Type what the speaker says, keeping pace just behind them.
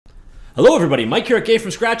Hello everybody, Mike here at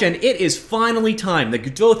GameFromScratch, and it is finally time. The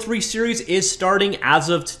Godot 3 series is starting as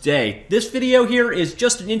of today. This video here is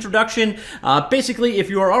just an introduction. Basically, if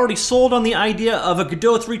you are already sold on the idea of a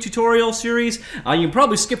Godot 3 tutorial series, you can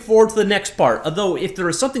probably skip forward to the next part. Although, if there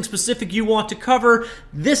is something specific you want to cover,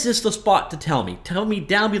 this is the spot to tell me. Tell me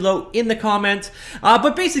down below in the comments.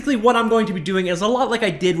 But basically, what I'm going to be doing is a lot like I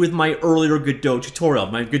did with my earlier Godot tutorial.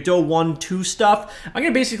 My Godot 1-2 stuff. I'm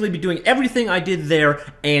going to basically be doing everything I did there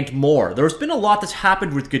and more. There's been a lot that's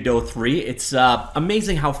happened with Godot 3. It's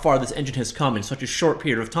amazing how far this engine has come in such a short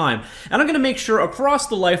period of time, and I'm going to make sure across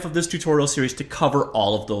the life of this tutorial series to cover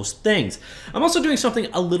all of those things. I'm also doing something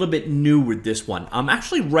a little bit new with this one. I'm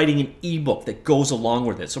actually writing an ebook that goes along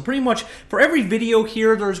with it. So pretty much for every video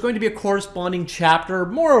here, there's going to be a corresponding chapter,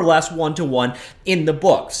 more or less one-to-one, in the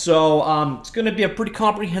book. So it's going to be a pretty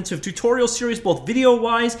comprehensive tutorial series, both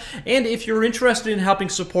video-wise, and if you're interested in helping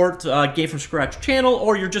support GameFromScratch channel,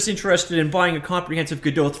 or you're just interested in buying a comprehensive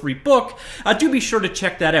Godot 3 book, do be sure to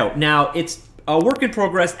check that out. Now, it's a work in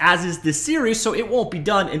progress, as is this series, so it won't be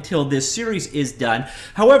done until this series is done.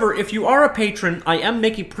 However, if you are a patron, I am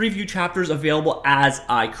making preview chapters available as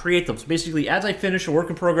I create them. So basically, as I finish a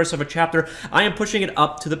work in progress of a chapter, I am pushing it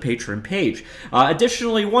up to the Patron page.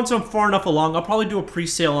 Additionally, once I'm far enough along, I'll probably do a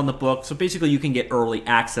pre-sale on the book, so basically you can get early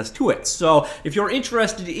access to it. So if you're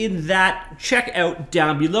interested in that, check out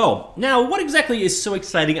down below. Now, what exactly is so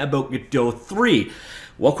exciting about Godot 3?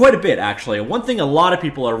 Well, quite a bit, actually. One thing a lot of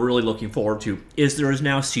people are really looking forward to is there is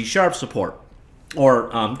now C# support,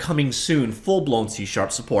 or coming soon, full-blown C#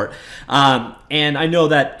 support. And I know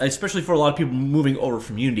that, especially for a lot of people moving over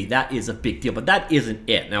from Unity, that is a big deal, but that isn't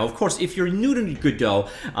it. Now, of course, if you're new to Godot,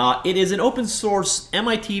 it is an open-source,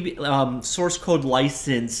 MIT source code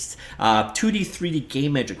licensed 2D, 3D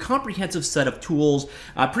game engine, a comprehensive set of tools,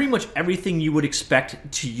 pretty much everything you would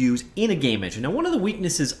expect to use in a game engine. Now, one of the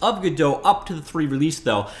weaknesses of Godot up to the 3 release,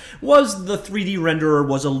 though, was the 3D renderer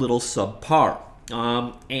was a little subpar.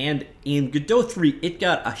 And in Godot 3, it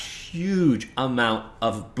got a huge amount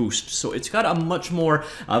of boost. So it's got a much more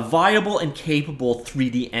viable and capable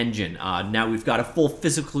 3D engine. Now we've got a full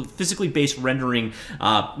physically based rendering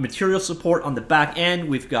material support on the back end.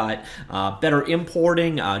 We've got better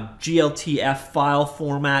importing. GLTF file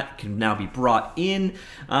format can now be brought in.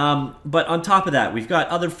 But on top of that, we've got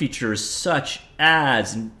other features such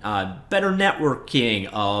as better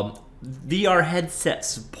networking, VR headset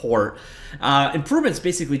support, improvements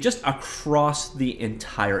basically just across the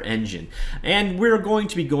entire engine. And we're going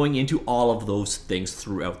to be going into all of those things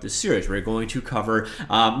throughout this series. We're going to cover,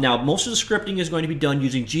 now most of the scripting is going to be done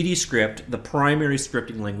using GDScript, the primary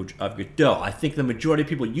scripting language of Godot. I think the majority of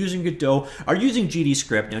people using Godot are using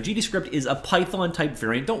GDScript. Now GDScript is a Python type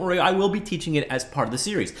variant. Don't worry, I will be teaching it as part of the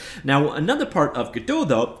series. Now another part of Godot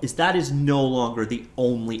though is that is no longer the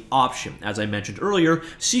only option. As I mentioned earlier,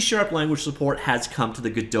 C# language support has come to the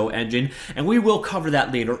Godot engine, and we will cover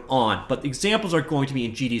that later on, but examples are going to be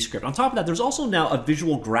in GDScript. On top of that, there's also now a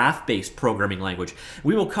visual graph-based programming language.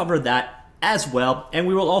 We will cover that as well, and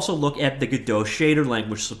we will also look at the Godot shader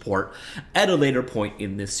language support at a later point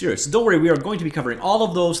in this series. So don't worry, we are going to be covering all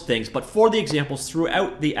of those things, but for the examples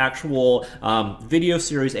throughout the actual video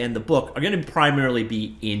series and the book are going to primarily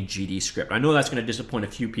be in GDScript. I know that's going to disappoint a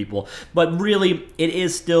few people, but really, it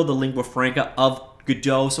is still the lingua franca of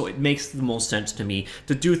Godot, so it makes the most sense to me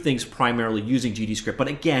to do things primarily using GDScript. But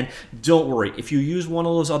again, don't worry, if you use one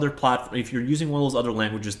of those other platforms, if you're using one of those other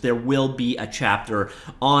languages, there will be a chapter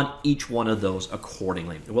on each one of those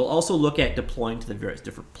accordingly. We'll also look at deploying to the various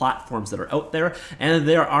different platforms that are out there, and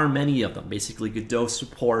there are many of them. Basically, Godot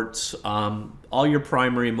supports all your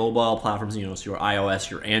primary mobile platforms, you know, so your iOS,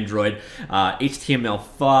 your Android,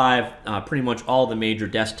 HTML5, pretty much all the major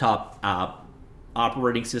desktop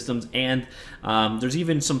operating systems, and there's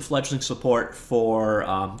even some fledgling support for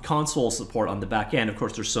console support on the back end. Of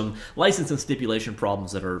course, there's some license and stipulation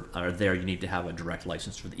problems that are there. You need to have a direct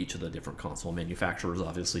license for each of the different console manufacturers,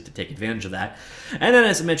 obviously, to take advantage of that. And then,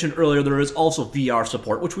 as I mentioned earlier, there is also VR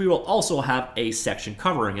support, which we will also have a section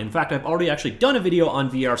covering. In fact, I've already actually done a video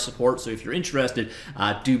on VR support, so if you're interested,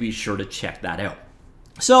 do be sure to check that out.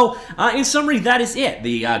 So, in summary, that is it.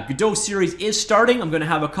 The Godot series is starting. I'm going to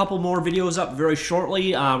have a couple more videos up very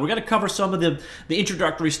shortly. We're going to cover some of the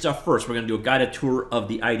introductory stuff first. We're going to do a guided tour of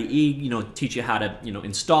the IDE, you know, teach you how to, you know,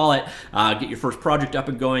 install it, get your first project up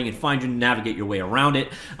and going, and find and navigate your way around it.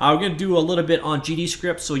 We're going to do a little bit on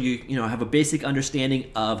GDScript, so you know, have a basic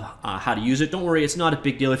understanding of how to use it. Don't worry, it's not a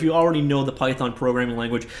big deal. If you already know the Python programming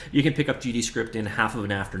language, you can pick up GDScript in half of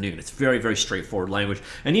an afternoon. It's very, very straightforward language.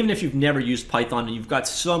 And even if you've never used Python and you've got got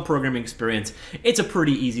some programming experience, it's a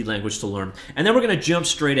pretty easy language to learn. And then we're going to jump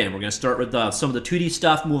straight in. We're going to start with some of the 2D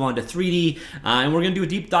stuff, move on to 3D, and we're going to do a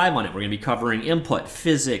deep dive on it. We're going to be covering input,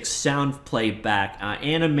 physics, sound playback,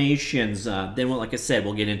 animations. Then, like I said,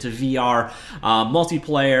 we'll get into VR,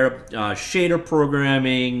 multiplayer, shader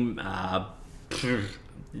programming,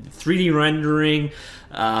 3D rendering,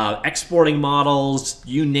 exporting models,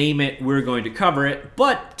 you name it, we're going to cover it.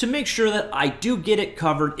 But to make sure that I do get it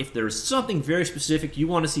covered, if there's something very specific you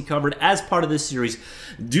want to see covered as part of this series,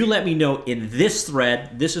 do let me know in this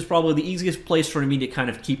thread. This is probably the easiest place for me to kind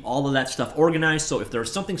of keep all of that stuff organized. So if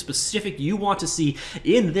there's something specific you want to see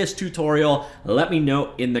in this tutorial, let me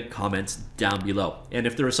know in the comments down below. And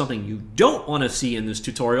if there is something you don't want to see in this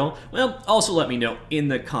tutorial, well, also let me know in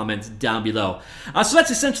the comments down below. So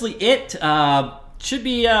that's essentially it. Should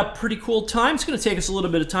be a pretty cool time. It's going to take us a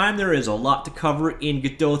little bit of time. There is a lot to cover in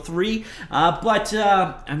Godot 3, but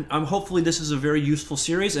I'm hopefully this is a very useful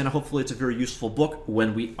series, and hopefully it's a very useful book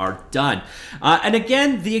when we are done. And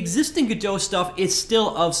again, the existing Godot stuff is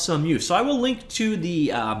still of some use. So I will link to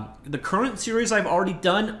the current series I've already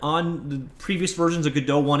done on the previous versions of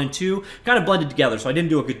Godot 1 and 2, kind of blended together. So I didn't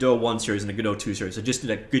do a Godot 1 series and a Godot 2 series. I just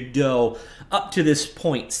did a Godot up to this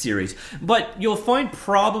point series. But you'll find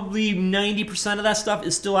probably 90% of that stuff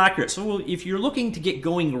is still accurate. So if you're looking to get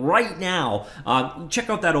going right now, check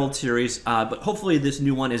out that old series. But hopefully this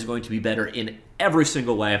new one is going to be better in every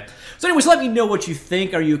single way. So anyways, let me know what you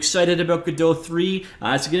think. Are you excited about Godot 3?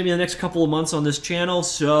 It's going to be the next couple of months on this channel,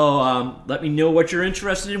 so let me know what you're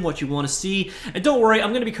interested in, what you want to see. And don't worry, I'm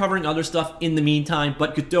going to be covering other stuff in the meantime,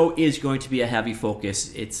 but Godot is going to be a heavy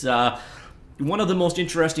focus. It's one of the most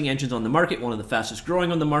interesting engines on the market, one of the fastest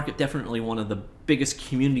growing on the market, definitely one of the biggest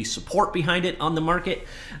community support behind it on the market.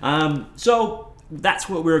 So that's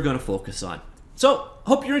what we're going to focus on. So,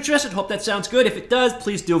 hope you're interested. Hope that sounds good. If it does,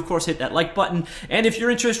 please do, of course, hit that like button. And if you're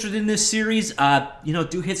interested in this series,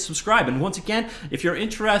 do hit subscribe. And once again, if you're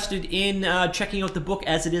interested in checking out the book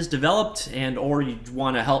as it is developed, or you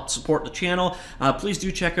want to help support the channel, please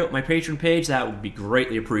do check out my Patron page. That would be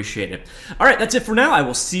greatly appreciated. All right, that's it for now. I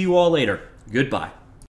will see you all later. Goodbye.